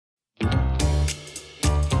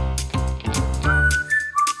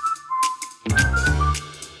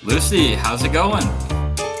Lucy, how's it going?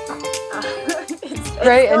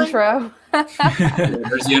 Great intro.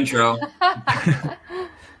 There's the intro.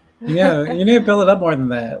 Yeah, you need to build it up more than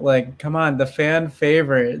that. Like, come on, the fan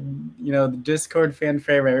favorite, the Discord fan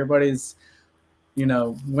favorite, everybody's,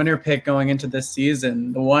 winner pick going into this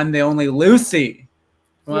season. The one, the only Lucy.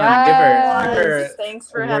 Come on, give her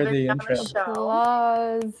Thanks for having me on the show.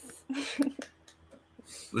 Applause.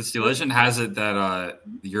 Lucy, legend has it that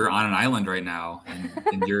you're on an island right now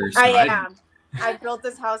and you're surviving. I am. I built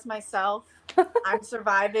this house myself. I'm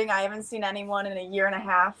surviving. I haven't seen anyone in a year and a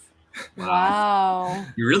half. Wow.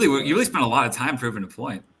 You really spent a lot of time proving a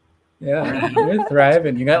point. Yeah, you're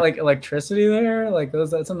thriving. You got like electricity there, like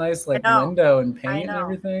that's a nice window and paint and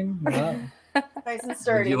everything. Wow. Nice and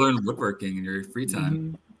sturdy. You learned woodworking in your free time.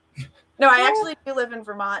 Mm-hmm. No, I actually do live in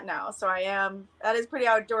Vermont now, so that is pretty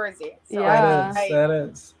outdoorsy. So yeah, that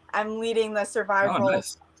is. I'm leading the survival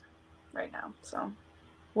right now. So,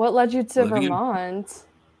 what led you to Vermont?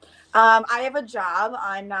 I have a job.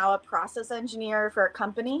 I'm now a process engineer for a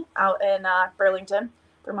company out in Burlington,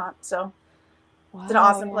 Vermont. So it's an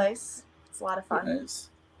awesome place. It's a lot of fun.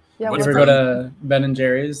 Nice. Yeah, you ever go to Ben and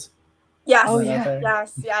Jerry's? Yes. Oh, yeah.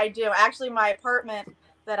 Yes. Yeah, I do. Actually, my apartment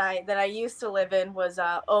that I used to live in was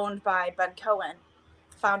owned by Ben Cohen,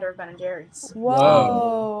 founder of Ben and Jerry's.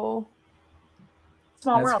 Whoa.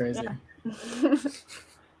 Small That's world. crazy. Yeah.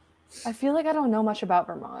 I feel like I don't know much about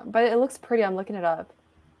Vermont, but it looks pretty. I'm looking it up.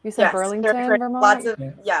 You said Burlington, Vermont?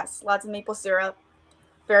 Lots of maple syrup.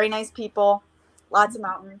 Very nice people. Lots of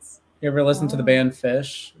mountains. You ever listen to the band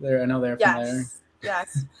Fish? I know they're from there.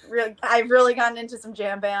 Yes. Really, I've really gotten into some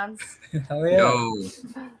jam bands. Hell yeah. Yo,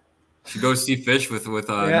 should go see Fish with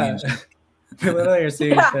yeah. We literally are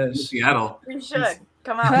seeing Fish. Seattle. We should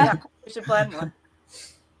come out. Yeah, we should plan one.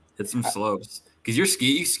 Hit some slopes because you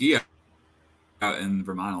ski out in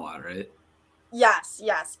Vermont a lot, right? Yes.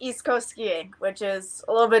 East Coast skiing, which is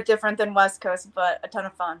a little bit different than West Coast, but a ton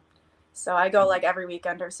of fun. So I go like every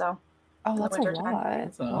weekend or so. Oh, that's a lot.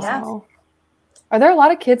 That's awesome. Wow. Are there a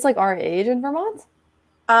lot of kids like our age in Vermont?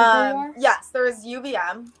 Yes, there's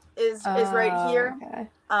UVM is right here. Okay.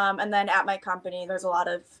 And then at my company, there's a lot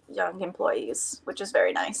of young employees, which is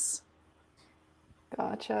very nice.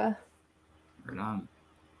 Gotcha. Right on.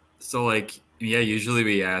 So usually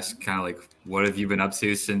we ask kind of what have you been up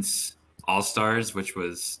to since All-Stars, which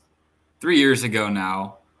was 3 years ago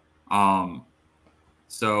now.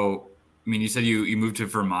 So, you said you moved to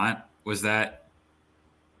Vermont. Was that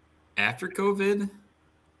after COVID?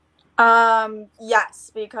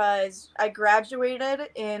 Yes, because I graduated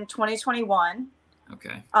in 2021.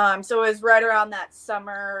 Okay. So it was right around that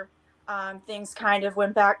summer. Things kind of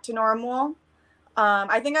went back to normal.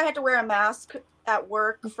 I think I had to wear a mask at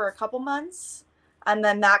work for a couple months, and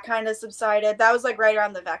then that kind of subsided. That was right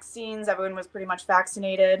around the vaccines. Everyone was pretty much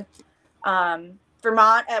vaccinated.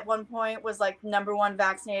 Vermont at one point was number one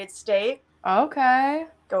vaccinated state. Okay.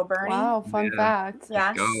 Go Bernie. Wow, fun fact.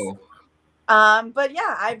 Yes. Go. But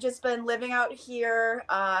yeah, I've just been living out here,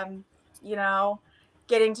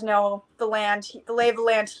 getting to know the lay of the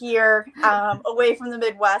land here, away from the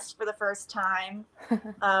Midwest for the first time,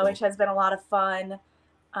 which has been a lot of fun.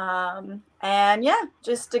 And yeah,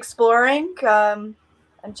 just exploring, and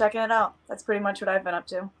checking it out. That's pretty much what I've been up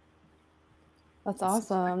to. That's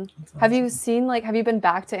awesome. Have you been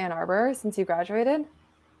back to Ann Arbor since you graduated?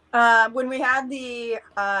 When we had the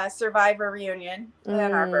Survivor reunion in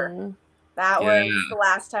Ann Arbor, that was the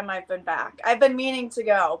last time I've been back. I've been meaning to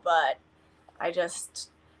go, but I just,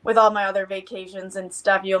 with all my other vacations and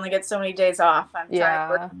stuff, you only get so many days off. I'm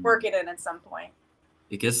trying to work it in at some point.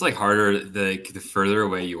 It gets harder the further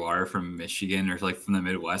away you are from Michigan or from the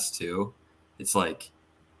Midwest too. It's it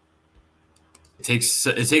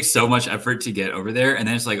takes so much effort to get over there, and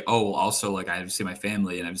then it's also I have to see my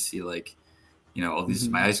family and I have to see all these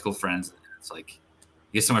my high school friends. It's it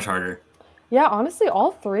gets so much harder. Yeah, honestly,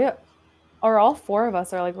 all four of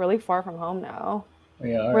us are really far from home now.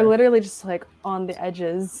 We are. We're literally just on the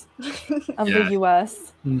edges of the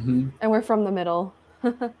U.S. And we're from the middle.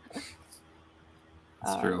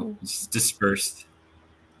 That's true. It's dispersed.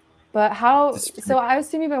 But so I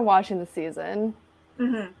assume you've been watching the season.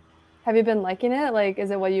 Mm-hmm. Have you been liking it? Is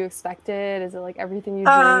it what you expected? Is it everything you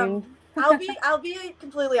dreamed? I'll be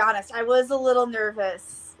completely honest. I was a little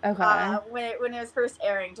nervous. Okay. When it was first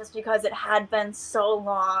airing, just because it had been so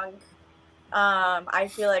long. I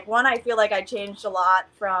feel like I changed a lot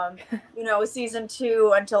from, season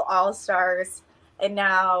 2 until All-Stars, and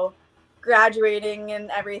now graduating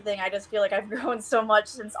and everything. I just feel like I've grown so much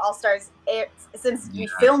since All-Stars since we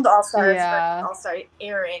filmed All-Stars for All-Star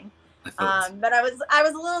airing. But I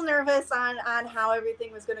was a little nervous on how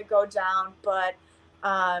everything was going to go down, but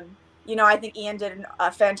I think Ian did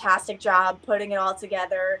a fantastic job putting it all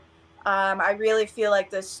together. I really feel like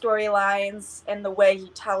the storylines and the way he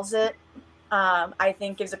tells it, I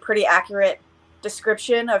think gives a pretty accurate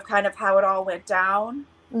description of kind of how it all went down.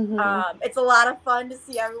 Mm-hmm. It's a lot of fun to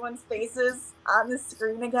see everyone's faces on the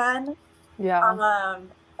screen again. Yeah.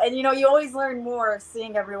 And you always learn more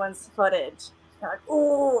seeing everyone's footage. You're like,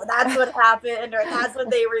 ooh, that's what happened, or that's what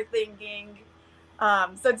they were thinking.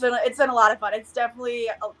 So it's been a lot of fun. It's definitely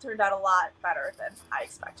turned out a lot better than I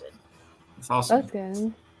expected. That's awesome. That's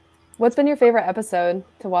good. What's been your favorite episode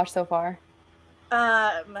to watch so far?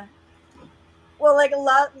 Well, like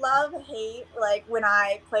love, hate, like when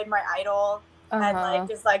I played my idol, and like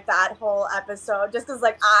just like that whole episode, just because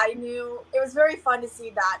like I knew it was very fun to see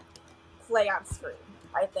that play on screen.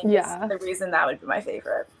 I think is the reason that would be my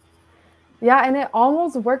favorite. Yeah, and it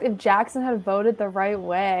almost worked if Jackson had voted the right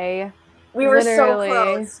way. We were so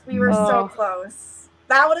close. We were so close.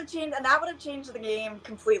 That would have changed the game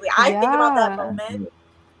completely. I think about that moment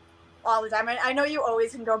all the time. I know you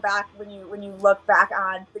always can go back when you look back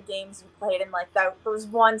on the games you played and like those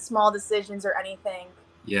one small decisions or anything.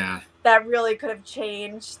 Yeah. That really could have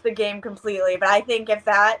changed the game completely. But I think if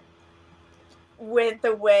that went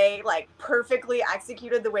the way, like perfectly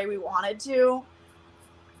executed the way we wanted to,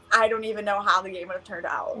 I don't even know how the game would have turned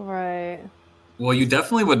out. Right. Well, you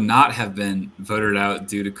definitely would not have been voted out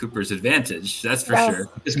due to Cooper's advantage. That's for sure.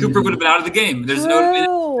 Because Cooper would have been out of the game. There's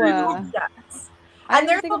no. Yes. And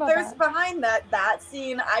there's behind that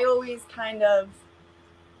scene, I always kind of,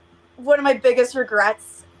 one of my biggest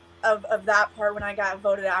regrets of that part when I got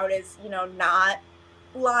voted out is, not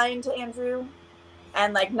lying to Andrew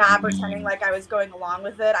and like not pretending like I was going along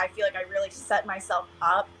with it. I feel like I really set myself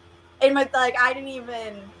up. And I didn't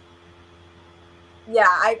even,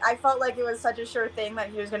 I felt like it was such a sure thing that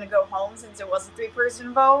he was going to go home since it was a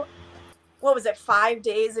 3-person vote. What was it, 5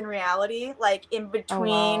 days in reality? Like in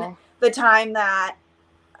between the time that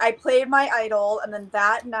I played my idol and then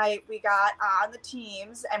that night we got on the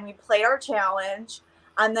teams and we played our challenge.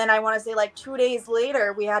 And then I want to say like 2 days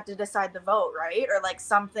later, we had to decide the vote, right? Or like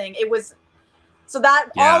something. It was, so that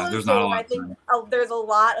all of the game, I think there's a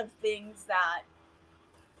lot of things that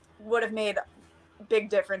would have made big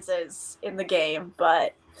differences in the game,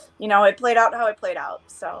 but it played out how it played out,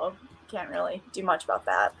 so can't really do much about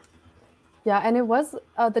that. Yeah, and it was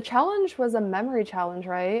the challenge was a memory challenge,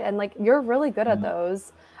 right? And like you're really good at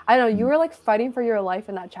those. I know you were like fighting for your life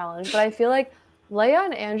in that challenge, but I feel like Leia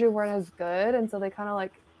and Andrew weren't as good, and so they kind of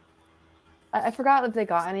like I forgot if they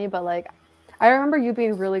got any, but like I remember you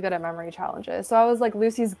being really good at memory challenges. So I was like,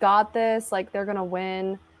 Lucy's got this, like they're gonna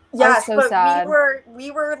win. Yes, so sad.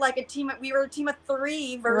 we were like a team of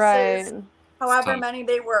 3 versus however many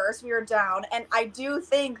they were, so we were down. And I do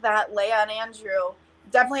think that Leia and Andrew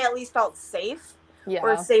definitely at least felt safe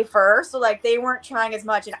or safer. So like they weren't trying as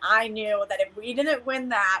much, and I knew that if we didn't win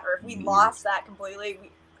that or if we lost that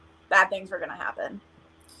completely, bad things were gonna happen.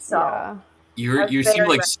 So you seem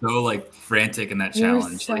like so like frantic in that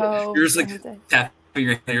challenge. So like you're just like tapping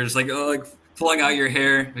your hair, you're just like like pulling out your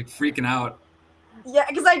hair, like freaking out. Yeah,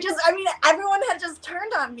 because everyone had just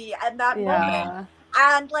turned on me at that moment.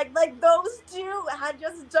 And like those two had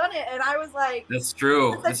just done it. And I was like, that's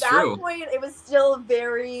true. At that point, it was still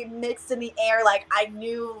very mixed in the air. Like I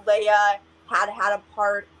knew Leia had a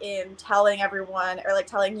part in telling everyone, or like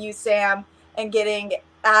telling you, Sam, and getting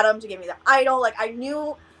Adam to give me the idol. Like I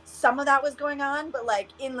knew some of that was going on, but like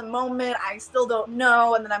in the moment, I still don't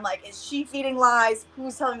know. And then I'm like, is she feeding lies?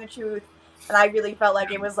 Who's telling the truth? And I really felt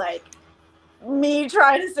like it was like me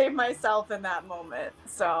trying to save myself in that moment.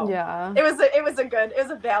 So it was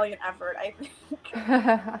a valiant effort, I think.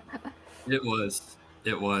 It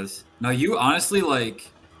was. No, you honestly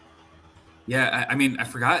like, I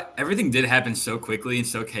forgot, everything did happen so quickly and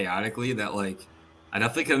so chaotically that like, I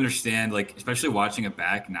definitely can understand, like, especially watching it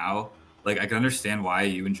back now, like I can understand why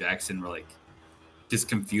you and Jackson were like just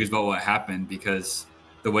confused about what happened, because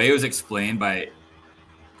the way it was explained by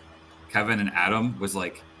Kevin and Adam was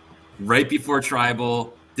like, right before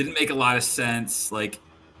tribal, didn't make a lot of sense. Like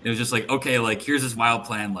it was just like, okay, like here's this wild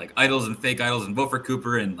plan, like idols and fake idols, and vote for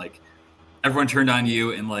Cooper, and like everyone turned on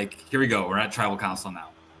you, and like here we go, we're at tribal council now.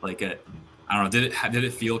 Like I don't know, did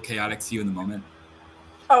it feel chaotic to you in the moment?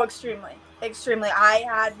 Oh, extremely. I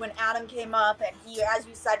had, when Adam came up and he, as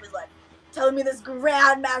you said, was like telling me this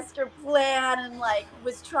grandmaster plan and like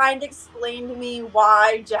was trying to explain to me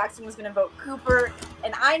why Jackson was going to vote Cooper,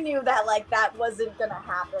 and I knew that like that wasn't going to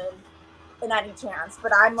happen in any chance,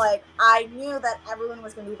 but I'm like, I knew that everyone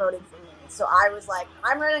was going to be voting for me, so I was like,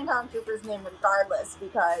 I'm writing down Cooper's name regardless,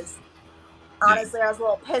 because honestly, I was a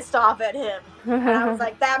little pissed off at him. And I was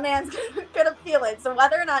like, that man's gonna feel it. So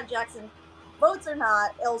whether or not Jackson votes or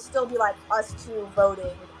not, it'll still be like us two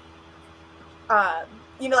voting.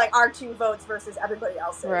 Like our 2 votes versus everybody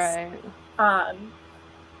else's. Right.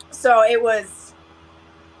 So it was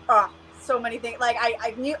so many things. Like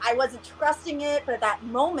I knew I wasn't trusting it, but at that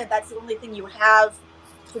moment, that's the only thing you have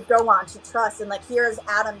to go on to trust. And like, here's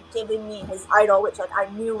Adam giving me his idol, which like I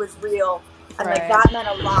knew was real. And like that meant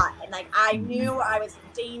a lot. And like I knew I was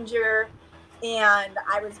in danger and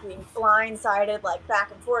I was being blindsided like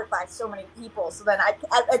back and forth by so many people. So then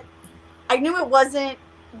I knew it wasn't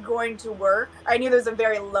going to work. I knew there's a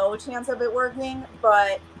very low chance of it working,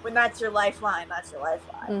 but when that's your lifeline, that's your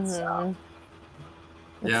lifeline. So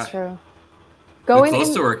That's true. Going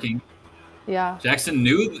close to working. Yeah. Jackson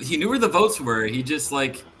knew where the votes were. He just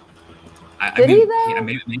like Did he though?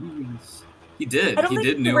 Maybe he did. I don't he think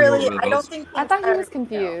did he know really, where the votes. I thought he was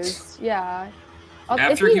confused. Yeah.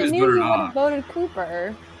 After if he was knew, voted he would off. have voted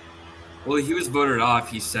Cooper. Well, he was voted off.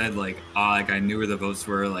 He said like, I knew where the votes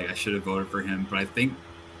were. Like I should have voted for him. But I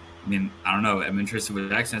don't know. I'm interested in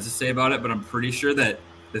what Jackson has to say about it. But I'm pretty sure that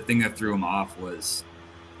the thing that threw him off was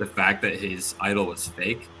the fact that his idol was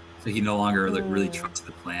fake. So he no longer really trusts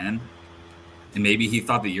the plan. And maybe he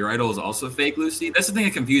thought that your idol was also fake, Lucy. That's the thing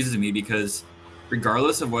that confuses me, because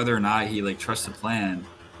regardless of whether or not he like trusts the plan,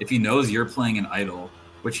 if he knows you're playing an idol,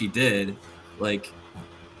 which he did, like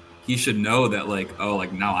he should know that like,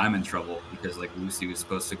 now I'm in trouble because like Lucy was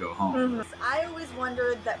supposed to go home. Mm-hmm. I always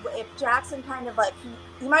wondered that if Jackson kind of like,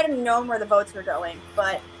 he might have known where the votes were going,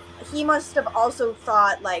 but he must have also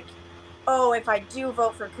thought like, oh, if I do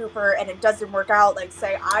vote for Cooper and it doesn't work out, like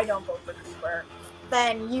say I don't vote for Cooper,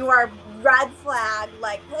 then you are red flag,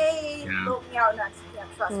 like, hey, vote me out next, you can't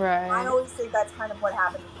trust me. I always think that's kind of what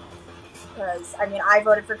happened to me. Because, I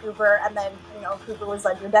voted for Cooper, and then, Cooper was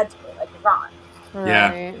like, you're dead to me, like, you're gone.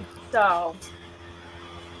 Yeah. So.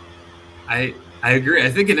 I agree. I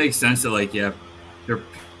think it makes sense that, like, a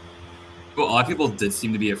lot of people did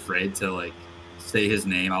seem to be afraid to, like, say his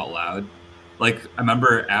name out loud. Like, I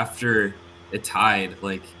remember after it tied,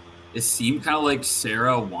 like, it seemed kind of like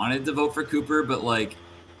Sarah wanted to vote for Cooper, but like,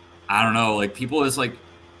 I don't know, like people just like,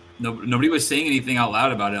 nobody was saying anything out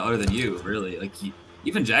loud about it other than you, really. Like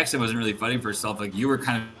even Jackson wasn't really fighting for herself. Like you were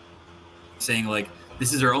kind of saying like,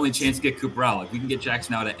 this is our only chance to get Cooper out. Like we can get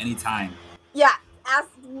Jackson out at any time. Yeah, as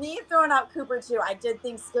me throwing out Cooper too, I did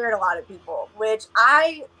think scared a lot of people, which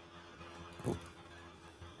I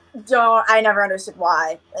never understood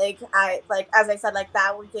why. Like as I said, like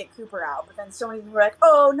that would get Cooper out, but then so many people were like,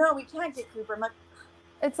 oh no, we can't get Cooper. I'm like,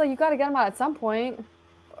 it's like you got to get him out at some point,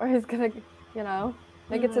 or he's gonna,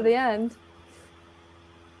 make it to the end.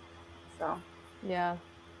 So yeah.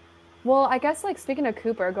 Well, I guess like speaking of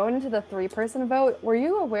Cooper, going into the 3-person vote, were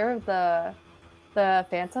you aware of the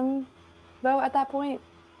Phantom vote at that point?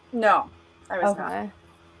 No, I was not. It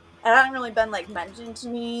hadn't really been like mentioned to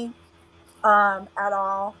me at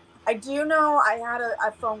all. I do know I had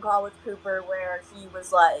a phone call with Cooper where he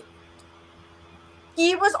was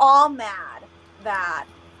all mad that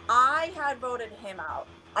I had voted him out.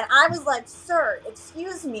 And I was like, sir,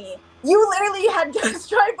 excuse me. You literally had just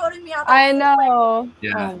tried voting me out. I know. Like,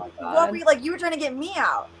 yeah. Oh my God. You were trying to get me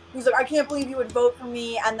out. He's like, I can't believe you would vote for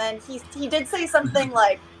me. And then he did say something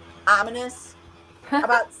like ominous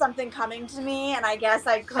about something coming to me. And I guess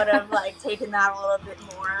I could have like taken that a little bit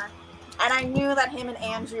more. And I knew that him and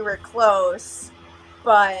Andrew were close,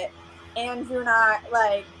 but Andrew and I,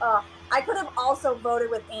 I could have also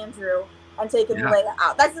voted with Andrew and taken Leia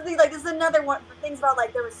out. That's the thing, like, this is another one of the things about,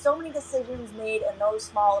 like, there were so many decisions made in those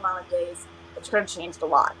small amount of days, which could have changed a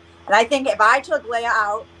lot. And I think if I took Leia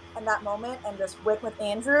out in that moment and just went with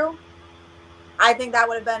Andrew, I think that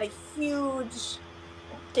would have been a huge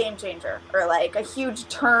game changer, or, like, a huge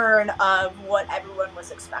turn of what everyone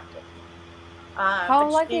was expecting. How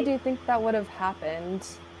likely do you think that would have happened,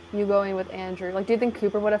 you going with Andrew? Like, do you think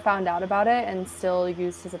Cooper would have found out about it and still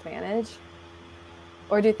used his advantage?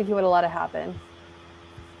 Or do you think he would have let it happen?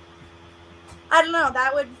 I don't know.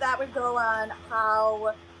 That would go on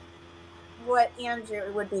what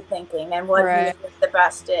Andrew would be thinking and what he thinks the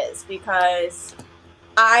best is, because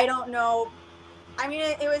I don't know. I mean,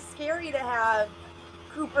 it was scary to have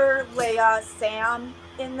Cooper, Leia, Sam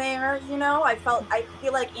in there, I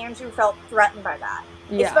feel like Andrew felt threatened by that,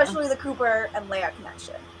 especially the Cooper and Leia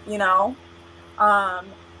connection,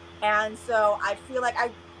 and so I feel like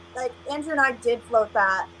Andrew and I did float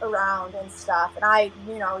that around and stuff, and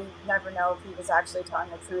you never know if he was actually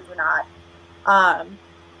telling the truth or not,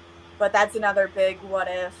 but that's another big what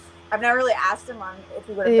if. I've never really asked him on if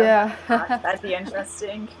he would have done that. That'd be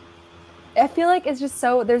interesting. I feel like it's just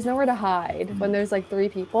so there's nowhere to hide when there's like 3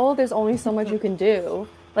 people. There's only so much you can do.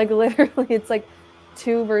 Like literally, it's like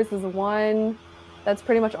 2 versus 1. That's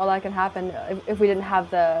pretty much all that can happen if we didn't have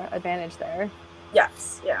the advantage there.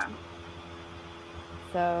 Yes, yeah.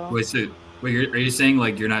 So. Are you saying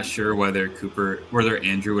like you're not sure whether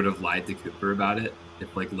Andrew would have lied to Cooper about it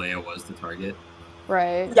if like Leia was the target?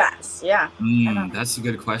 Right. Yes, yeah. That's a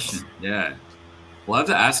good question. Yeah, we'll have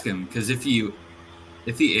to ask him because if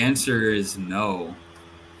the answer is no,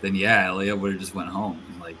 then yeah, Leia would have just went home.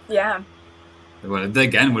 And, like, yeah. It would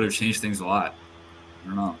have changed things a lot. I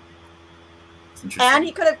don't know. It's interesting. And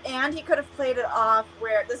he could have played it off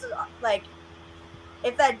where this is like,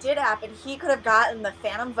 if that did happen, he could have gotten the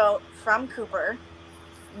phantom vote from Cooper,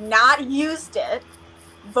 not used it,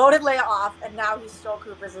 voted Leia off, and now he stole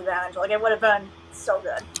Cooper's advantage. Like, it would have been so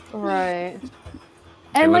good. Right.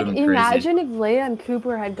 And like, imagine if Leia and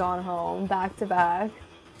Cooper had gone home back to back.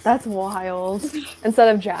 That's wild.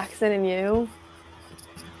 Instead of Jackson and you.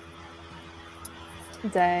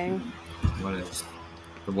 Dang. What ifs?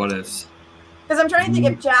 The what ifs. Because I'm trying to think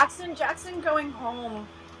if Jackson going home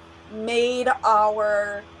made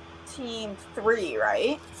our team 3,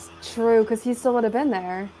 right? True, because he still would have been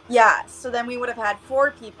there. Yeah, so then we would have had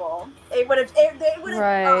 4 people. It would have.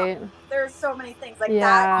 Right. There's so many things like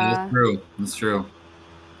that. That's true. That's true.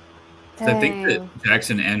 I think that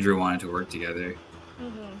Jackson and Andrew wanted to work together.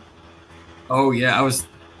 Mm-hmm. Oh yeah, I was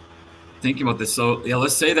thinking about this. So yeah,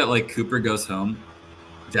 let's say that like Cooper goes home,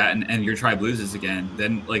 and your tribe loses again.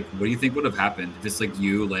 Then like, what do you think would have happened if it's like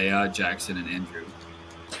you, Leia, Jackson, and Andrew?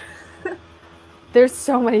 There's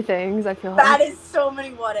so many things, I feel like. That is so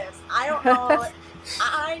many what ifs. I don't know.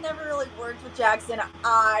 I never really worked with Jackson.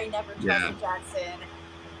 I never trusted Jackson.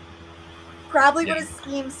 Probably would have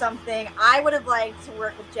schemed something. I would have liked to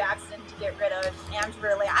work with Jackson to get rid of Andrew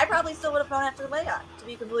or Leia. I probably still would have gone after Leia, to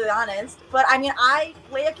be completely honest. But I mean,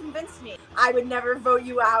 Leia convinced me. I would never vote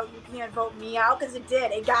you out. You can't vote me out, because it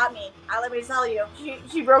did. It got me. Let me tell you.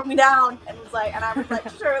 She broke me down and was like, and I was like,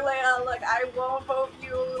 sure, Leia, like, I won't vote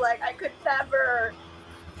you. Like, I could never.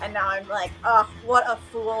 And now I'm like, oh, what a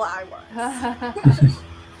fool I was.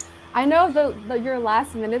 I know your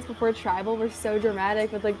last minutes before Tribal were so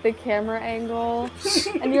dramatic with like the camera angle,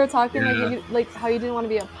 and you were talking like how you didn't want to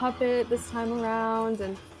be a puppet this time around,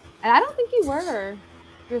 and I don't think you were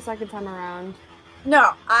your second time around.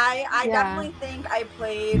 No, I definitely think I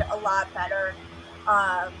played a lot better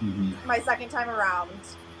my second time around.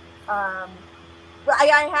 But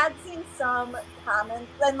I had seen some comments,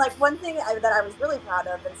 and like one thing that I was really proud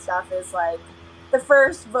of and stuff is like the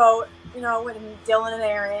first vote. You know, when Dylan and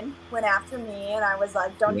Aaron went after me, and I was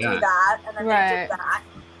like, don't do that. And then they did that.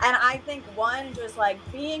 And I think just like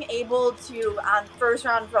being able to, on first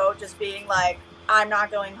round vote, just being like, I'm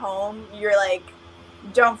not going home. You're like,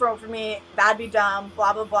 don't vote for me. That'd be dumb,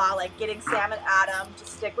 blah, blah, blah. Like getting Sam and Adam to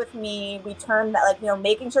stick with me. We turned that, like, you know,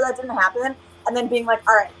 making sure that didn't happen. And then being like,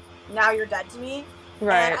 all right, now you're dead to me.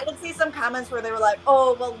 Right. And I did see some comments where they were like,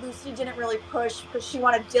 oh, well, Lucy didn't really push because she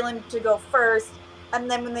wanted Dylan to go first. And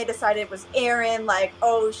then when they decided it was Aaron, like,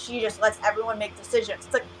 oh, she just lets everyone make decisions.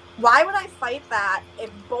 It's like, why would I fight that if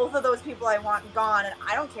both of those people I want gone and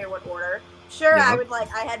I don't care what order? Sure, I would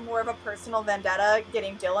I had more of a personal vendetta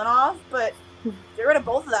getting Dylan off, but get rid of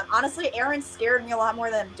both of them. Honestly, Aaron scared me a lot more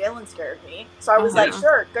than Dylan scared me. So I was like,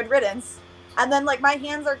 sure, good riddance. And then, like, my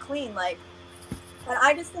hands are clean. Like, and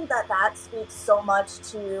I just think that speaks so much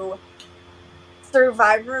to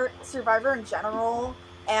Survivor in general,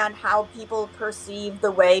 and how people perceive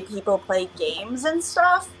the way people play games and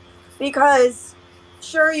stuff. Because,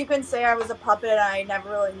 sure, you can say I was a puppet and I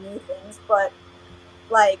never really knew things, but,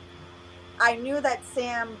 like, I knew that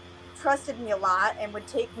Sam trusted me a lot and would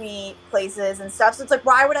take me places and stuff. So it's like,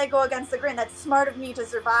 why would I go against the grain? That's smart of me to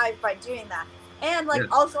survive by doing that. And,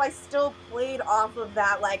 like, also I still played off of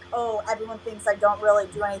that, like, oh, everyone thinks I don't really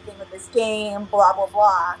do anything with this game, blah, blah,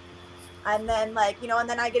 blah. And then, like, you know, and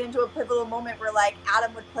then I get into a pivotal moment where, like,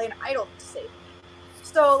 Adam would play an idol to save me.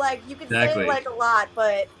 So, like, you could say, like, a lot,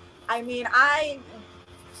 but, I mean,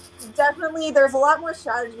 there's a lot more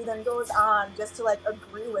strategy than goes on just to, like,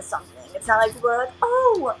 agree with something. It's not like people are like,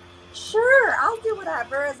 oh, sure, I'll do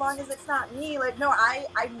whatever as long as it's not me. Like, no, I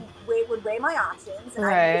would weigh my options, and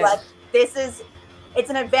I would be like, it's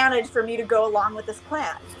an advantage for me to go along with this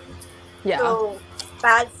plan. Yeah. So,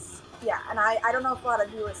 and I don't know if a lot of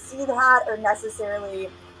viewers see that or necessarily.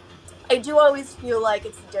 I do always feel like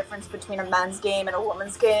it's the difference between a men's game and a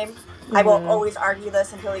woman's game. Mm-hmm. I will always argue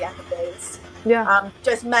this until the end of days. Yeah.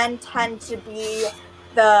 Just men tend to be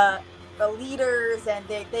the leaders, and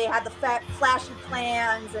they have the flashy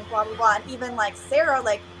plans and blah blah blah. And even like Sarah,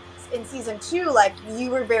 like in season 2, like you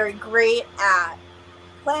were very great at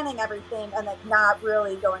planning everything and like not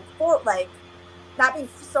really going forward, like not being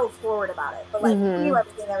so forward about it, but like you knew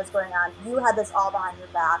everything that was going on. You had this all behind your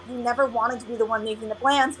back. You never wanted to be the one making the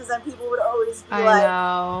plans, because then people would always be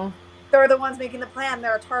like, they're the ones making the plan,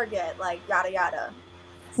 they're a target, like yada yada.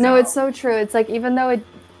 No, it's so true. It's like, even though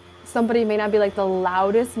somebody may not be like the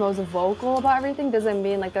loudest, most vocal about everything, doesn't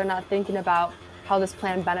mean like they're not thinking about how this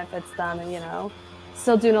plan benefits them, and, you know,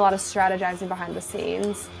 still doing a lot of strategizing behind the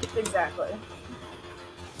scenes. Exactly.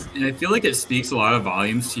 And I feel like it speaks a lot of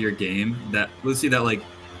volumes to your game, that, Lucy, that like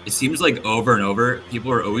it seems like over and over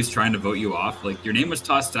people are always trying to vote you off. Like your name was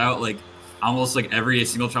tossed out like almost like every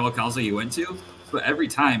single tribal council you went to, but every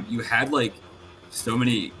time you had like so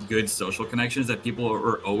many good social connections that people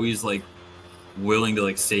were always like willing to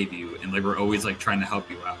like save you, and like we're always like trying to help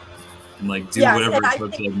you out and like do whatever it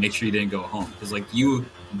took to like make sure you didn't go home, because like you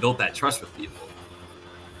built that trust with people.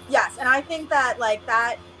 Yes, and I think that like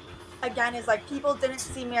that again is like people didn't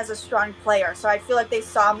see me as a strong player, so I feel like they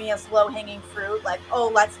saw me as low-hanging fruit, like,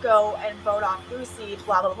 oh, let's go and vote off Lucy,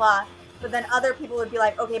 blah blah blah. But then other people would be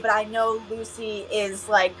like, okay, but I know Lucy is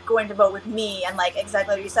like going to vote with me, and like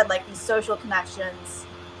exactly what you said, like these social connections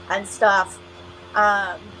and stuff.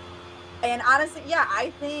 And honestly, yeah,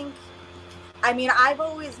 I mean, I've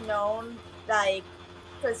always known, like,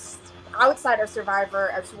 just outside of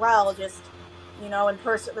Survivor as well, just, you know, in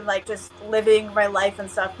person, like just living my life and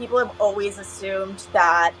stuff, people have always assumed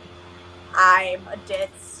that I'm a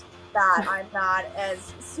ditz, that I'm not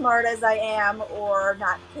as smart as I am, or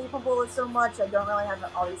not capable of so much. I don't really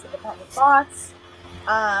have all these independent thoughts.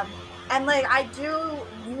 And like, I do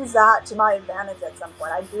use that to my advantage at some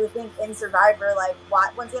point. I do think in Survivor, like,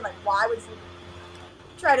 once again, like, why would you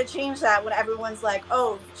try to change that when everyone's like,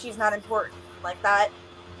 oh, she's not important? Like, that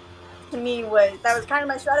to me was kind of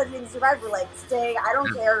my strategy in Survivor. Like, stay, I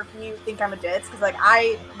don't care if you think I'm a ditz, because like,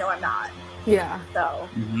 I know I'm not. Yeah. So.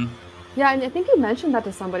 Mm-hmm. Yeah, and I think you mentioned that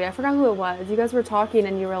to somebody. I forgot who it was. You guys were talking,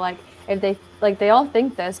 and you were like, if they, like, they all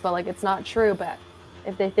think this, but like, it's not true. But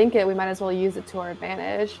if they think it, we might as well use it to our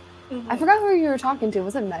advantage. Mm-hmm. I forgot who you were talking to.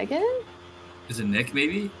 Was it Megan? Is it Nick,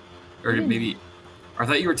 maybe? Or maybe, I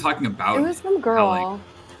thought you were talking about. It was some girl.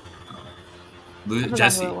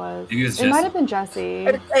 Jesse. It was. Maybe it was Jesse. It might have been Jesse.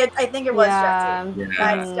 I think it was Jesse.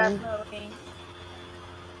 Yeah. That's definitely.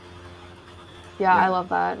 Yeah, I love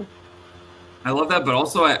that. I love that, but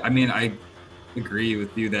also, I mean, I agree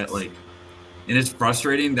with you that, like, and it's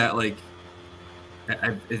frustrating that, like,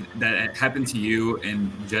 that it happened to you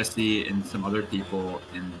and Jesse and some other people,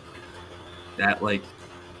 and that, like,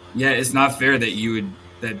 yeah, it's not fair that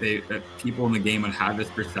that people in the game would have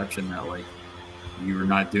this perception that, like, you were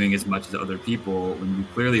not doing as much as other people when you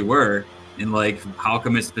clearly were, and like, how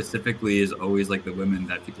come it specifically is always like the women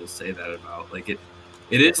that people say that about? Like, it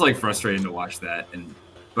is like frustrating to watch that,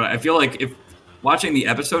 but I feel like if watching the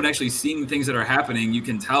episode and actually seeing things that are happening, you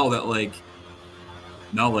can tell that, like,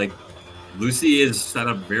 no, like, Lucy is set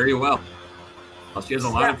up very well. She has a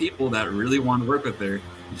lot of people that really want to work with her.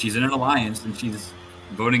 She's in an alliance, and she's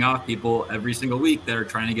voting off people every single week that are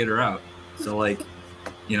trying to get her out. So, like,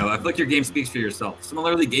 you know, I feel like your game speaks for yourself.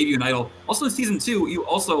 Similarly, gave you an idol. Also, in season 2, you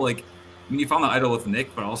also, like, I mean, you found the idol with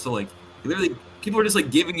Nick, but also, like, literally, people are just, like,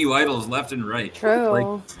 giving you idols left and right. True.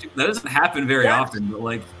 Like, that doesn't happen very often, but,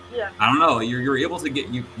 like, I don't know. You're able to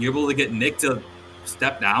get Nick to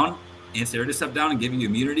step down and Sarah to step down and give you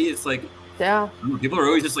immunity. It's like, people are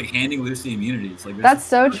always just like handing Lucy immunity. It's like, that's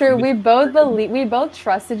so true. We both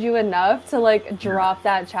trusted you enough to like drop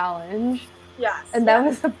that challenge. Yes. And that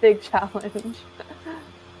was a big challenge.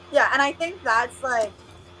 Yeah, and I think that's like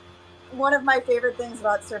one of my favorite things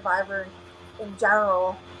about Survivor in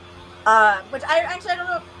general. Which I don't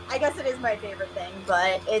know. I guess it is my favorite thing,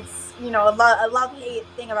 but it's, you know, a love-hate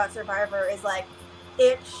thing about Survivor is like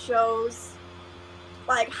it shows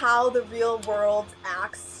like how the real world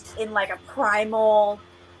acts in like a primal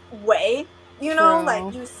way. You know,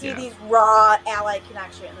 like you see these raw ally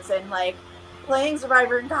connections, and like playing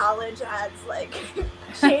Survivor in college has like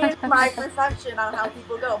changed my perception on how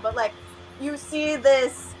people go. But like you see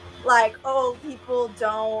this like, oh, people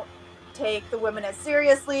don't take the women as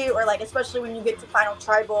seriously, or like especially when you get to final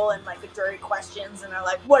tribal and like the jury questions and they're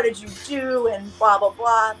like, what did you do, and blah blah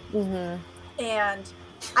blah. And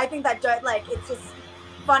I think that like it's just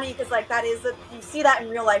funny because like that is you see that in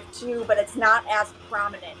real life too, but it's not as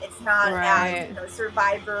prominent. It's not as, you know,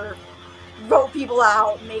 Survivor vote people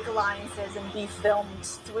out, make alliances, and be filmed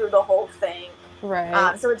through the whole thing.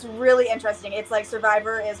 So it's really interesting. It's like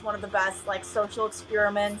Survivor is one of the best like social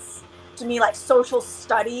experiments to me, like social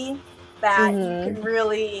study that you can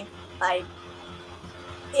really like.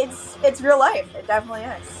 It's real life. It definitely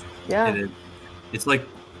is. Yeah. It's like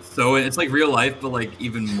it's like real life, but like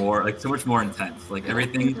even more, like so much more intense. Like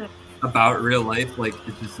everything about real life, like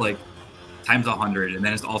it's just like times 100, and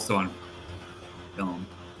then it's also on film.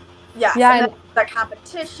 Yes, Yeah, and the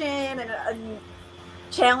competition and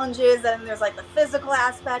challenges, and there's like the physical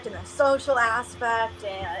aspect and the social aspect,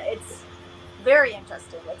 and it's very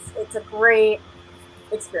interesting. It's a great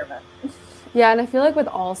experiment. Yeah, and I feel like with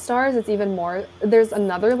All Stars, it's even more. There's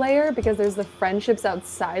another layer because there's the friendships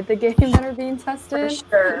outside the game that are being tested. For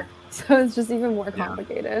sure. So it's just even more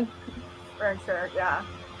complicated. For sure, yeah.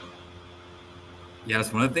 Yeah,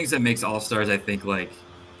 it's one of the things that makes All Stars, I think, like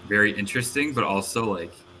very interesting, but also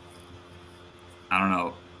like I don't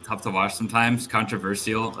know, tough to watch sometimes,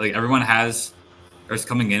 controversial. Like everyone is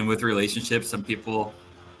coming in with relationships. Some people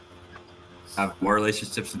have more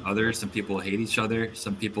relationships than others. Some people hate each other.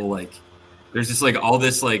 Some people like there's just like all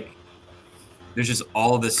this like there's just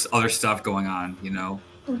all this other stuff going on, you know.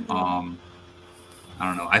 I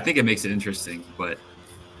don't know. I think it makes it interesting, but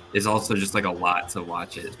it's also just like a lot to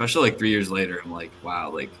watch it, especially like 3 years later. I'm like,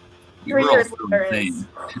 wow, like 3 years later is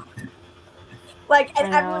like,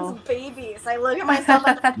 and everyone's babies. I look at myself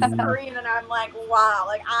on the screen and I'm like, wow,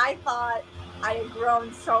 like I thought I had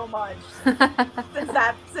grown so much since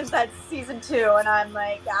that season 2, and I'm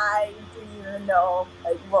like, I didn't even know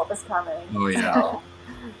like what was coming. Oh yeah. So.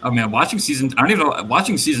 Oh man, watching season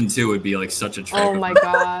 2 would be like such a treat. Oh my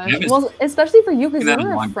gosh. Well, especially for you because you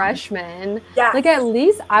were a freshman. Yeah. Like at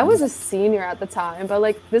least I was a senior at the time, but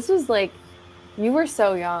like this was like you were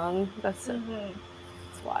so young. That's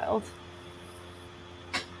it's wild.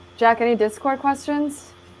 Jack, any Discord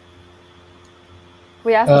questions?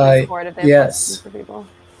 We asked the Discord if they have questions for people.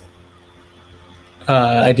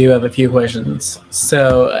 I do have a few questions.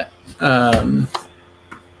 So,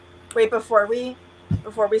 wait, before we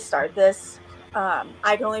start this,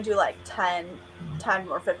 I can only do like 10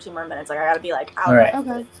 or 15 more minutes. Like I gotta be like out. All right.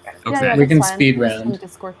 Okay. Yeah, we can speed round. Speed round the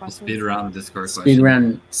Discord question. Speed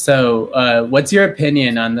round. So, what's your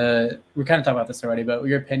opinion on we kind of talked about this already, but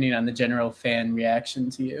your opinion on the general fan reaction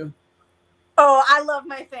to you? Oh, I love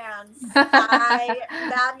my fans.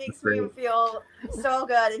 That makes me feel so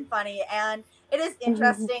good and funny. And it is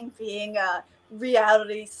interesting being a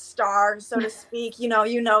reality star, so to speak. You know,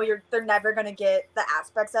 they're never gonna get the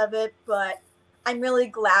aspects of it, but I'm really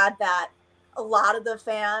glad that a lot of the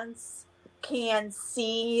fans can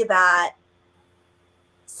see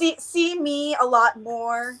me a lot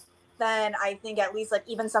more than I think at least like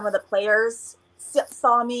even some of the players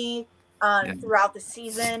saw me throughout the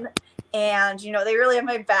season. And you know, they really have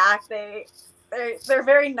my back. They're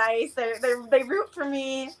very nice. They root for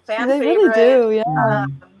me. Fan favorite. They really do, yeah.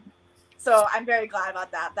 So I'm very glad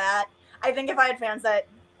about that. That I think if I had fans that,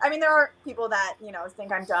 I mean, there are people that you know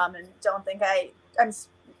think I'm dumb and don't think I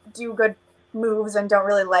do good moves and don't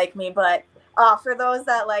really like me. But for those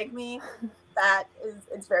that like me,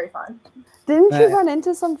 it's very fun. Didn't you run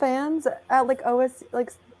into some fans at like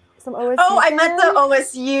some OSU? Oh, I met the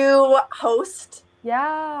OSU host.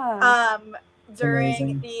 Yeah.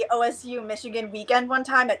 During the OSU Michigan weekend one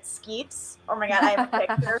time at Skeets. Oh my god, I have a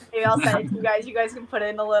picture. Maybe I'll send it to you guys. You guys can put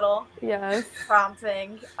in a little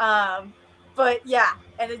prompting. But yeah,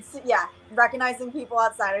 and it's recognizing people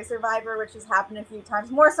outside of Survivor, which has happened a few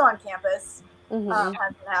times, more so on campus. Hasn't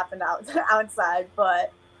happened outside,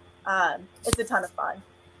 but it's a ton of fun.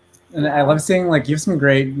 And I love seeing like you have some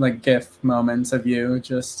great like GIF moments of you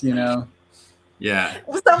just, you know. Yeah.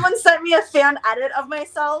 Someone sent me a fan edit of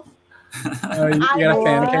myself. Oh, you got a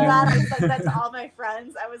fan cam? I sent that to all my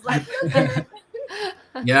friends. I was like,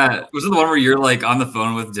 yeah. Was it the one where you're like on the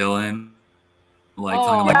phone with Dylan? Like,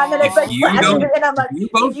 and then it's like, and I'm like, if you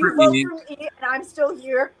vote for me and I'm still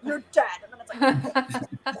here, you're dead. And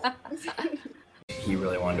then it's like, he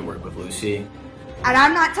really wanted to work with Lucy. And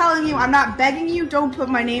I'm not telling you, I'm not begging you, don't put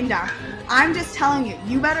my name down. I'm just telling you,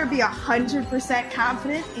 you better be 100%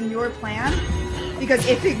 confident in your plan, because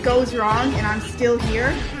if it goes wrong and I'm still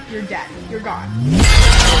here, you're dead. You're gone.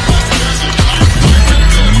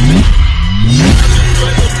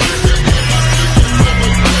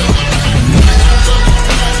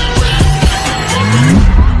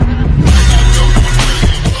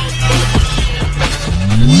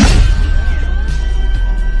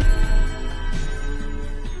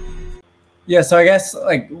 Yeah, so I guess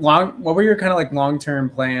like what were your kind of like long-term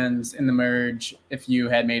plans in the merge if you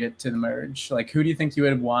had made it to the merge? Like who do you think you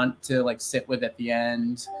would want to like sit with at the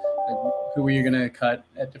end? Like, who were you gonna cut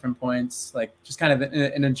at different points? Like just kind of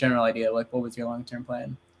in a general idea, like what was your long-term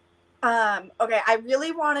plan? Okay, I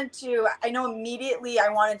really wanted to, I know immediately I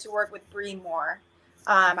wanted to work with Bree more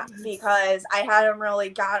because I hadn't really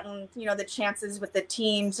gotten, you know, the chances with the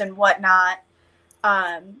teams and whatnot.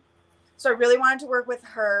 So I really wanted to work with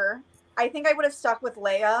her. I think I would have stuck with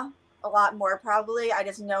Leia a lot more probably. I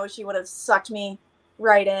just know she would have sucked me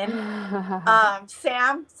right in.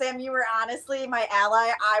 Sam, you were honestly my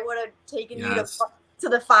ally. I would have taken you to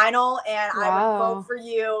the final, and I would vote for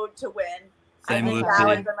you to win. Same I think that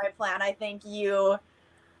would have been my plan. I think you,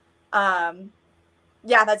 that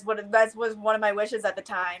was one of my wishes at the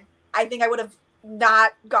time. I think I would have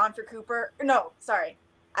not gone for Cooper. No, sorry.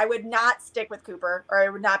 I would not stick with Cooper, or I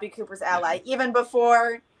would not be Cooper's ally, even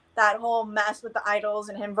before that whole mess with the idols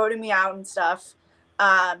and him voting me out and stuff.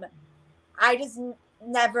 I just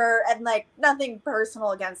never, and like nothing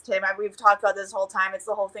personal against him. We've talked about this whole time. It's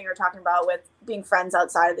the whole thing we're talking about with being friends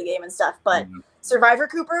outside of the game and stuff. But Survivor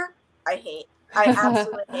Cooper, I hate. I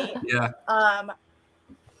absolutely hate. Yeah.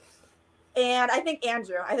 And I think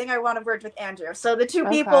Andrew. I think I want to work with Andrew. So the two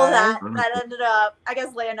people that ended up, I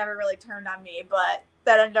guess Leia never really turned on me, but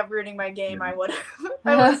that ended up ruining my game. I would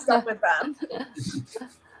have stuck with them.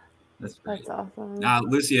 That's awesome.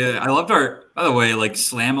 Lucy, I loved our, by the way, like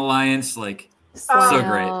Slam Alliance, like so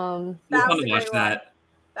great. It was fun to watch that.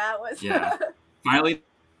 That was finally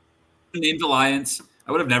named Alliance.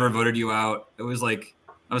 I would have never voted you out. It was like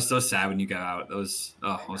I was so sad when you got out. It was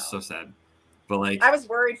I was so sad. But like I was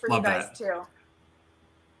worried for you guys too.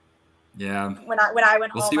 Yeah. When I went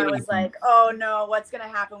home, I was like, oh no, what's gonna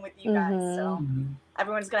happen with you guys? So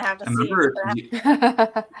everyone's gonna have to see.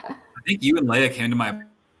 I think you and Leia came to my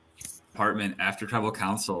apartment after tribal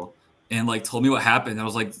council and like told me what happened. I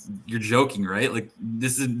was like, you're joking, right? Like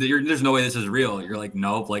there's no way this is real. You're like,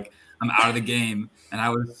 nope, like I'm out of the game. And I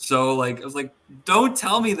was so like, I was like, don't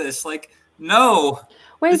tell me this. Like, no,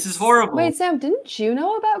 this is horrible. Wait, Sam, didn't you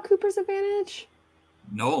know about Cooper's advantage?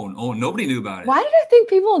 No, nobody knew about it. Why did I think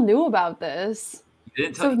people knew about this? You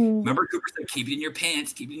didn't tell remember Cooper said, keep it in your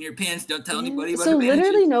pants, don't tell anybody about it. So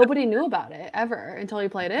literally nobody knew about it ever until he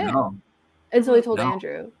played it? No. Until he told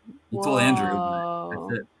Andrew. He told Andrew.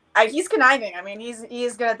 That's it. He's conniving. I mean,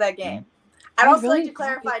 he's good at that game. I'd also like to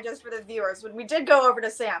clarify just for the viewers, when we did go over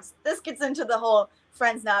to Sam's, this gets into the whole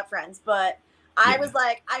friends, not friends, but I was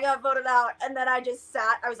like, I got voted out, and then I just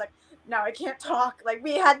sat, I was like, no, I can't talk. Like,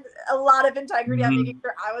 we had a lot of integrity on making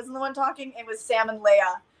sure I wasn't the one talking. It was Sam and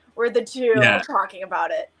Leia were the two talking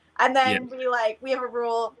about it. And then we have a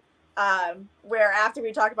rule where after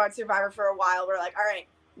we talk about Survivor for a while, we're like, all right,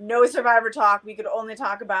 no Survivor talk. We could only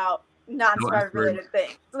talk about non-Survivor related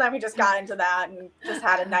things. So then we just got into that and just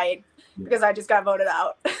had a night because I just got voted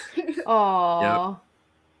out. Oh.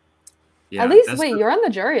 Yeah, at least, wait, you're on the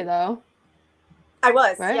jury though. I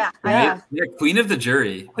was, right? Yeah. Yeah, queen of the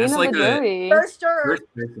jury. That's like a first juror. First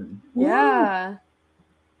person. Yeah.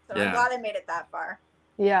 So I'm glad I made it that far.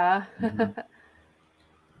 Yeah.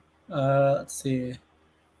 Let's see.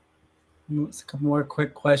 A couple more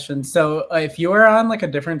quick questions. So if you were on like a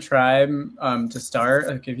different tribe to start,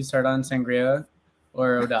 like if you start on Sangria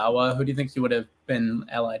or Odawa, who do you think you would have been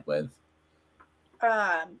allied with?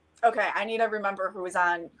 Okay, I need to remember who's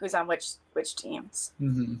on which teams.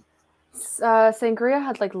 Mm-hmm. Sangria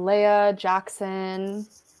had like Leia, Jackson,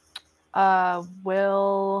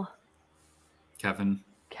 Will, Kevin.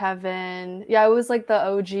 Yeah, it was like the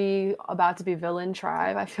OG about to be villain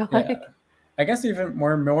tribe, I feel like. I guess even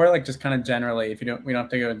more like just kind of generally, if we don't have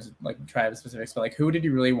to go into like tribe specifics, but like who did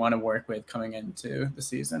you really want to work with coming into the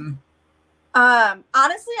season?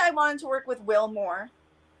 Honestly, I wanted to work with Will more.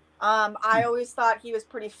 I always thought he was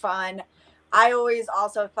pretty fun. I always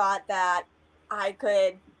also thought that I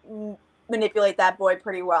could manipulate that boy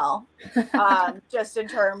pretty well. Just in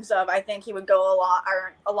terms of, I think he would go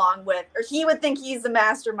along with, or he would think he's the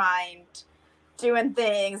mastermind doing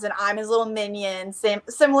things, and I'm his little minion.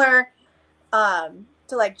 Similar to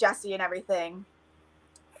like Jesse and everything.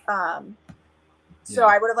 So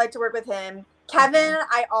I would have liked to work with him. Kevin,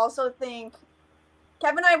 I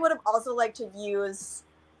would have also liked to use,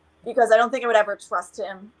 because I don't think I would ever trust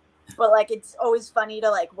him. But like, it's always funny to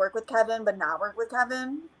like work with Kevin, but not work with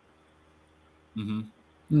Kevin.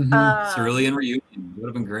 Cerulean reunion would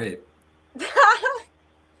have been great.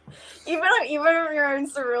 even when you're in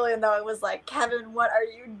Cerulean, though, it was like, Kevin, what are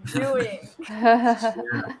you doing?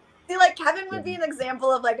 See, like Kevin would be an example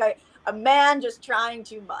of like a man just trying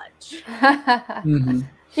too much.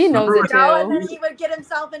 He knows it too. And then he would get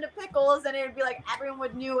himself into pickles, and it would be like everyone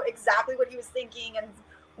would knew exactly what he was thinking and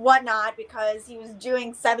whatnot because he was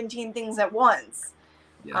doing 17 things at once.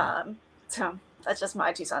 So that's just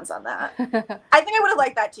my 2 cents on that. I think I would have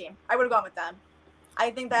liked that team. I would have gone with them. I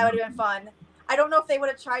think that would have been fun. I don't know if they would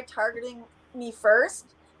have tried targeting me first,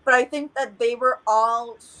 but I think that they were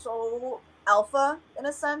all so alpha in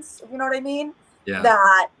a sense, if you know what I mean,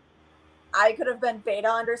 that I could have been beta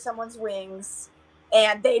under someone's wings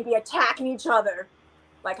and they'd be attacking each other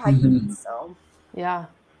like hyenas. So Yeah.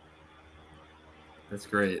 That's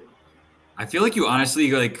great. I feel like you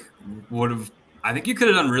honestly like would have. I think you could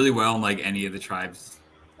have done really well in like any of the tribes.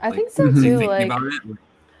 I Like, think so Mhm. too. thinking Like, about it,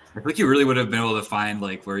 I feel like you really would have been able to find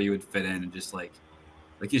like where you would fit in, and just like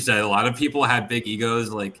you said, a lot of people had big egos.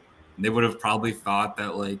 Like they would have probably thought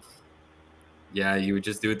that like, yeah, you would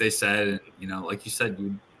just do what they said, and you know, like you said,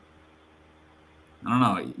 you. I don't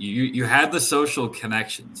know. You had the social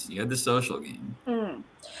connections. You had the social game. Mm.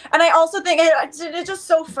 And I also think it's just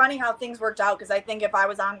so funny how things worked out, because I think if I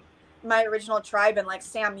was on my original tribe and like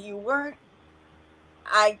Sam, you weren't,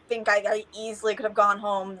 I think I easily could have gone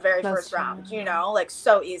home very That's first round, true. you know, like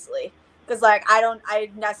so easily. Because like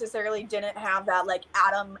I necessarily didn't have that like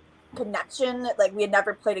Adam connection. Like we had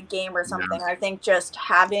never played a game or something. I think just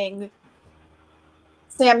having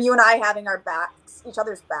Sam, you and I having our backs, each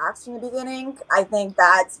other's backs from the beginning, I think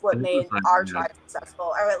that's what made our tribe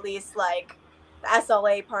successful, or at least like the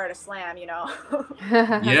SLA part of Slam, you know.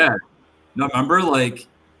 Yeah. No, remember like,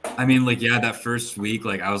 I mean, like, yeah, that first week,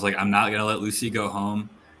 like I was like, I'm not gonna let Lucy go home.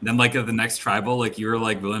 And then like at the next tribal, like you were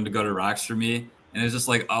like willing to go to Rocks for me, and it's just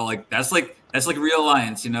like, oh, like that's like real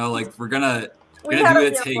alliance, you know. Like we're gonna We do had a what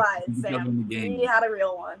real it takes slide, to get them in the Sam. game. We had a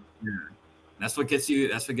real one. Yeah. That's what gets you.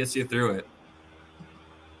 That's what gets you through it.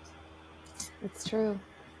 It's true.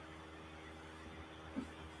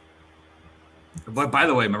 But by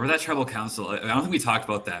the way, remember that tribal council? I don't think we talked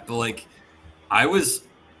about that, but like, I was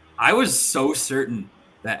so certain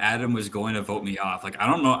that Adam was going to vote me off. Like, I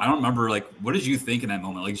don't know. I don't remember. Like, what did you think in that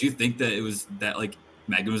moment? Like, did you think that it was that like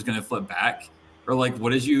Megan was going to flip back, or like,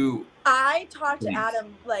 what did you? I talked to Thanks.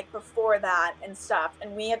 Adam like before that and stuff,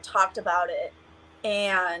 and we had talked about it,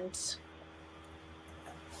 and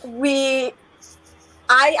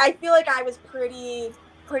I feel like I was pretty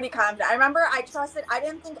confident. I remember I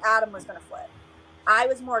didn't think Adam was going to flip. I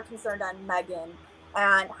was more concerned on Megan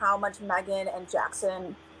and how much Megan and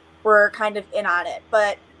Jackson were kind of in on it.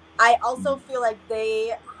 But I also feel like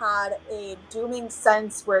they had a dooming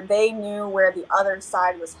sense where they knew where the other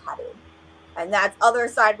side was headed. And that other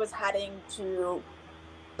side was heading to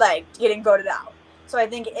like getting voted out. So I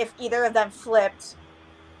think if either of them flipped,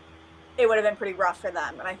 it would have been pretty rough for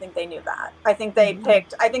them. And I think they knew that. I think they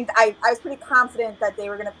picked, I was pretty confident that they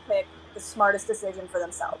were going to pick the smartest decision for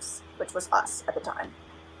themselves, which was us at the time.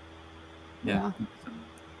 Yeah.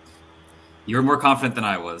 You were more confident than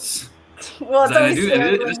I was. Well, it's always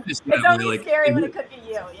scary, It's scary when it could be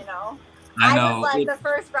you, you know? I know. was like, the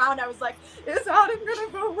first round, I was like, is Adam going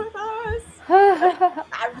to vote with us?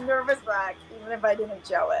 I was nervous wreck, even if I didn't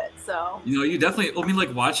show it, so. You know, you definitely, I mean,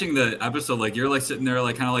 like, watching the episode, like, you're, like, sitting there,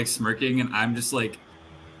 like, kind of, like, smirking, and I'm just, like,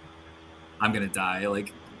 I'm gonna die.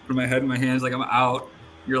 Like, put my head in my hands, like, I'm out.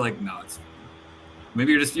 You're like, no, it's fine.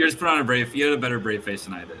 Maybe you're just put on a brave, you had a better brave face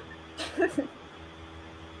than I did.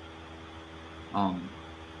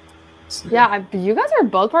 Yeah, you guys are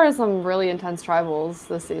both part of some really intense tribals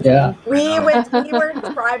this season. Yeah. We were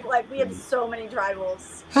tribal, like, we had so many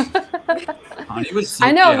tribals. Connie was so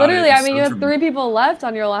I know, chaotic, literally. I so mean, you had dramatic. 3 people left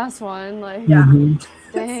on your last one. Like, Yeah.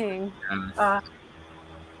 dang. Yeah.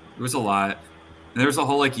 It was a lot. And there was a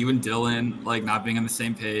whole, like, you and Dylan, like, not being on the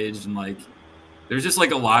same page, and, like, there's just,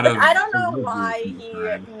 like, a lot of... I don't know why he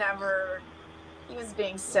was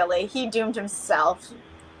being silly. He doomed himself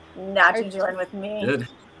not to join with me. Did.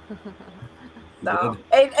 So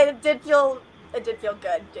it did feel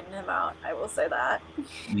good getting him out. I will say that.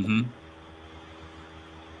 Mm-hmm.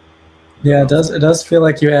 Yeah, it does feel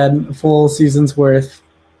like you had a full season's worth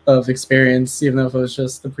of experience, even though if it was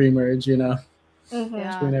just the pre-merge, you know,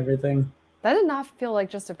 Yeah. between everything. That did not feel like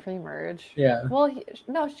just a pre-merge. Yeah. Well,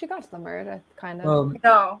 no, she got to the merge, kind of. Well,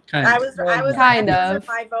 No, kind I of. was Kind I'm of. pretty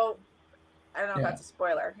sure my vote. I don't know if Yeah. that's a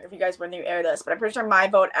spoiler if you guys when you air this, but I'm pretty sure my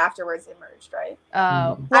vote afterwards emerged, right?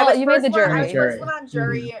 Mhm. Well, I was you made the first one- I was jury. first one on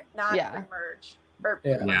jury, not Yeah. pre-merge. Or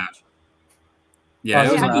Yeah. pre-merge. Yeah,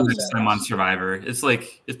 it was Yeah. like next time on Survivor. It's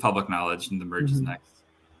like, it's public knowledge, and the merge is Mhm. next.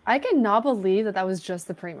 I cannot believe that was just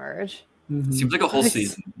the pre-merge. Mhm. It seems like a whole Like-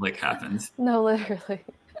 season, like, happened. No, literally.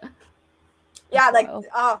 Yeah, like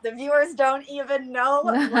Wow. the viewers don't even know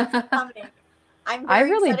what's coming. I'm I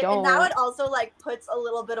very really excited. And now don't. it also like puts a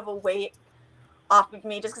little bit of a weight off of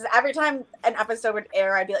me, just because every time an episode would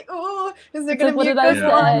air, I'd be like, "Oh, is there It's gonna like, what be a did I good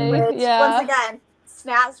one?" say? Which, Yeah. once again,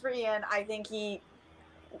 snaps for Ian. I think he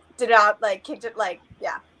did out like kicked it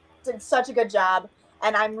did such a good job,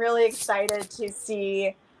 and I'm really excited to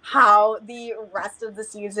see how the rest of the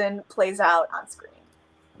season plays out on screen.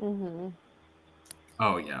 Mm-hmm.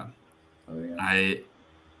 Oh, yeah. Oh, yeah. I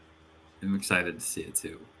am excited to see it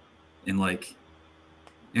too. And like,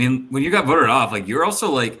 I mean, when you got voted off, like you're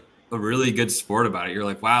also like, a really good sport about it. You're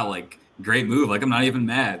like, wow, like great move. Like I'm not even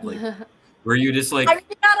mad. Like were you just like I mean,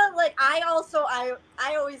 you gotta like. I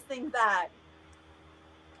always think that.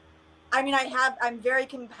 I mean, I'm very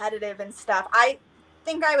competitive and stuff. I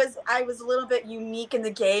think I was a little bit unique in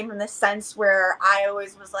the game in the sense where I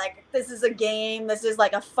always was like, this is a game. This is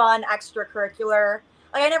like a fun extracurricular.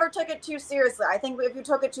 Like I never took it too seriously. I think if you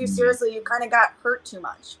took it too seriously, you kind of got hurt too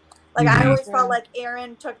much. Like I always felt like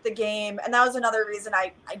Erin took the game, and that was another reason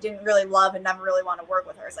I didn't really love and never really want to work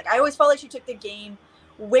with her. It's like I always felt like she took the game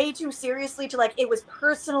way too seriously to like it was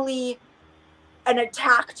personally an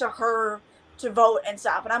attack to her to vote and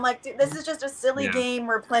stuff. And I'm like, dude, this is just a silly game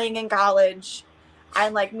we're playing in college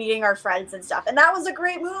and like meeting our friends and stuff. And that was a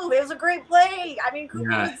great move. It was a great play. I mean, Cooper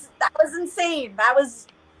that was insane. That was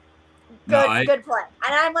good, good play.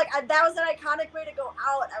 And I'm like, that was an iconic way to go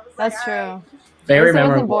out. I was like, that's true. Right. Very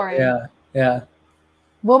memorable. Yeah.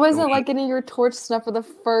 What was it like getting your torch snuff for the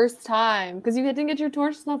first time? Because you didn't get your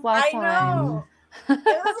torch snuff last time. I know. It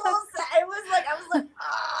was like I was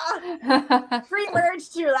like, pre-merge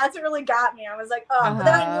too. That's what really got me. I was like, but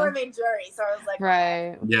then I knew I made jury, so I was like,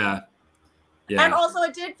 right. Yeah. And also,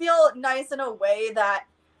 it did feel nice in a way that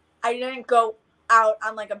I didn't go out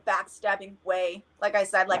on like a backstabbing way. Like I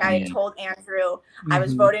said, like I had told Andrew I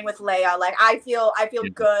was voting with Leia. Like I feel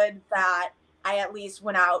good that I at least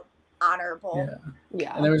went out honorable.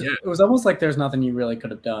 Yeah. And it was almost like there's nothing you really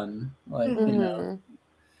could have done. Like you know.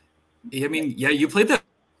 I mean, you played that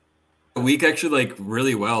week actually like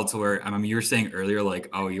really well to where I mean you were saying earlier like,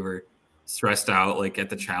 oh, you were stressed out like at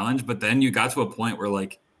the challenge, but then you got to a point where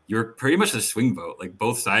like you were pretty much a swing vote. Like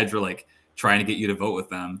both sides were like trying to get you to vote with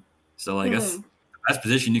them. So like that's the best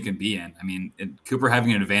position you can be in. I mean, Cooper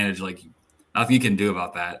having an advantage, like nothing you can do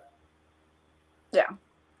about that. Yeah.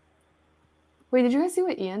 Wait, did you guys see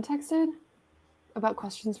what Ian texted about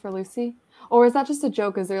questions for Lucy? Or is that just a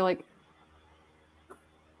joke? Is there like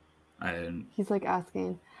I didn't. He's like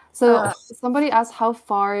asking. So somebody asked, how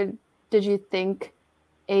far did you think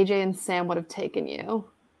AJ and Sam would have taken you?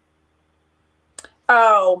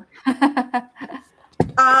 Oh. Adam,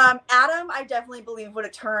 I definitely believe would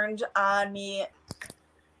have turned on me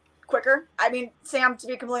quicker. I mean, Sam, to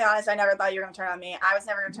be completely honest, I never thought you were going to turn on me. I was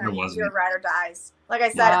never going to turn on you. You're ride or dies. Like I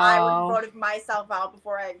said, I would have voted myself out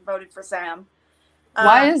before I voted for Sam.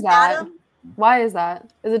 Why is that? Adam, why is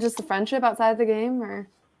that? Is it just a friendship outside the game, or?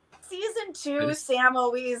 Season 2, Sam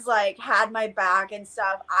always like had my back and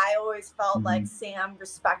stuff. I always felt like Sam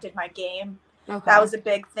respected my game. Okay. That was a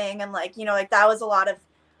big thing, and like, you know, like that was a lot of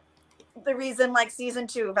the reason, like season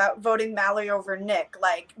 2 about voting Mallory over Nick.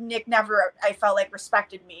 Like Nick never, I felt like,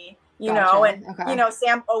 respected me, you know, and you know,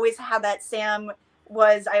 Sam always had that. Sam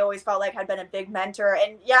was, I always felt like, had been a big mentor,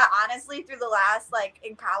 and honestly, through the last, like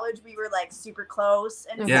in college, we were like super close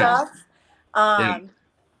and stuff.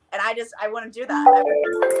 And I wouldn't do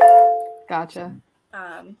that. Gotcha.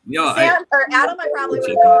 Sam or Adam, I probably would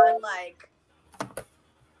have gone like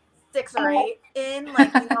 6 or 8 in,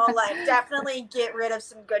 like, you know, like definitely get rid of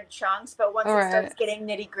some good chunks. But once it starts getting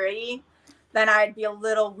nitty gritty, then I'd be a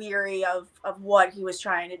little weary of what he was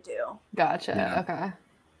trying to do. Gotcha. Yeah. Okay.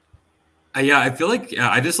 I feel like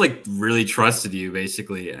I just like really trusted you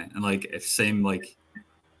basically, and like if same like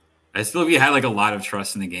I just feel like we had like a lot of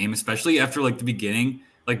trust in the game, especially after like the beginning.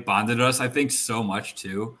 Like bonded us, I think, so much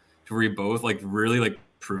too, to where we both like really like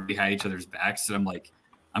proved we had each other's backs. So I'm like,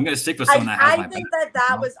 I'm gonna stick with someone that has my back. I think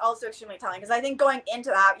that was also extremely telling, because I think going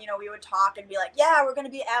into that, you know, we would talk and be like, yeah, we're gonna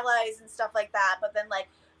be allies and stuff like that. But then like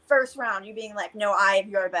first round, you being like, no, I have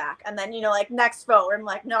your back, and then, you know, like next vote, I'm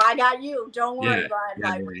like, no, I got you. Don't worry, bud.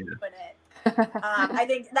 Like we're doing it. I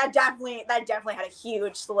think that definitely had a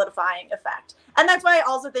huge solidifying effect, and that's why I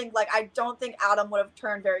also think, like, I don't think Adam would have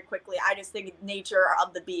turned very quickly. I just think nature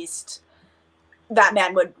of the beast, that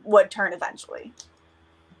man would turn eventually.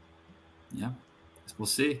 Yeah, we'll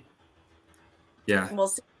see. Yeah, we'll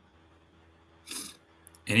see.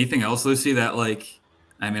 Anything else, Lucy? That like,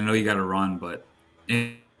 I mean, I know you got to run, but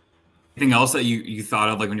anything else that you thought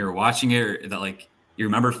of like when you were watching it, or that like you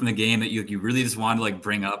remembered from the game that you really just wanted to like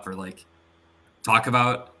bring up or like talk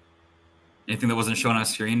about? Anything that wasn't shown on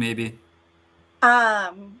screen, maybe? No,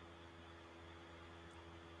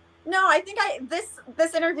 I think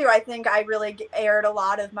this interview, I think I really aired a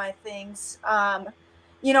lot of my things.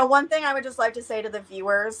 You know, one thing I would just like to say to the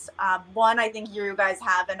viewers, one, I think you guys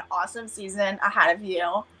have an awesome season ahead of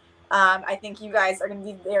you. I think you guys are going to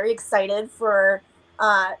be very excited for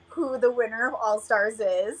who the winner of All Stars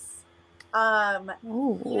is.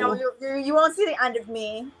 You know, you won't see the end of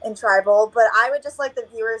me in Tribal, but I would just like the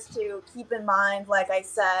viewers to keep in mind, like I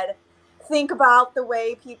said, think about the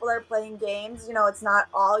way people are playing games. You know, it's not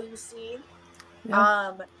all you see.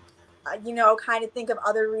 kind of think of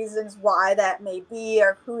other reasons why that may be,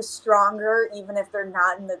 or who's stronger, even if they're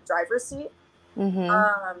not in the driver's seat.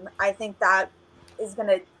 I think that is going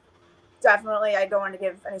to definitely, I don't want to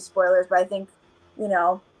give any spoilers, but I think,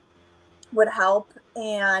 would help.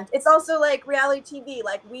 And it's also like reality TV.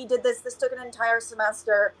 Like we did this took an entire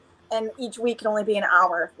semester, and each week can only be an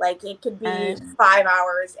hour. Like it could be 5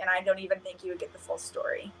 hours, and I don't even think you would get the full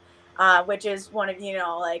story, which is one of,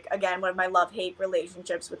 again, one of my love-hate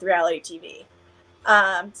relationships with reality TV.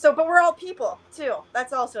 But we're all people too.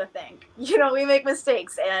 That's also a thing. We make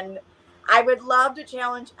mistakes, and I would love to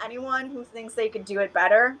challenge anyone who thinks they could do it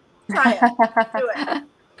better. Try it. Do it.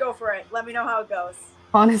 Go for it. Let me know how it goes.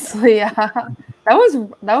 Honestly, yeah. That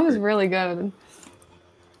was really good.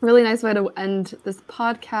 Really nice way to end this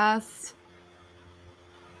podcast.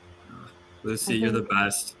 Lucy, you're the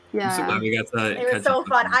best. Yeah. I'm so glad we got to It was so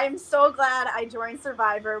fun. I'm so glad I joined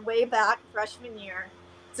Survivor way back freshman year.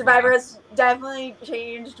 Survivor has definitely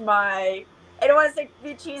changed my, I don't want to say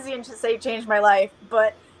be cheesy and just say changed my life,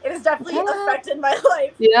 but it has definitely affected my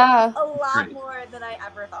life a lot more than I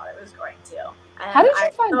ever thought it was going to. And how did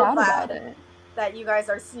you find out about it? That you guys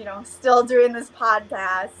are, still doing this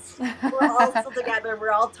podcast. We're all still together.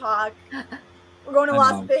 We're all talk. We're going to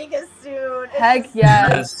Las Vegas soon. Heck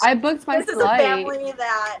yes. I booked my flight. This is a family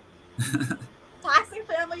that toxic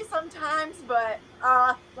family sometimes, but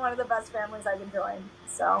one of the best families I've been joined.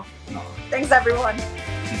 So thanks everyone.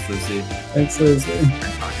 Thanks, Lucy. Thanks, Lucy.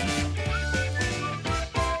 Good talking.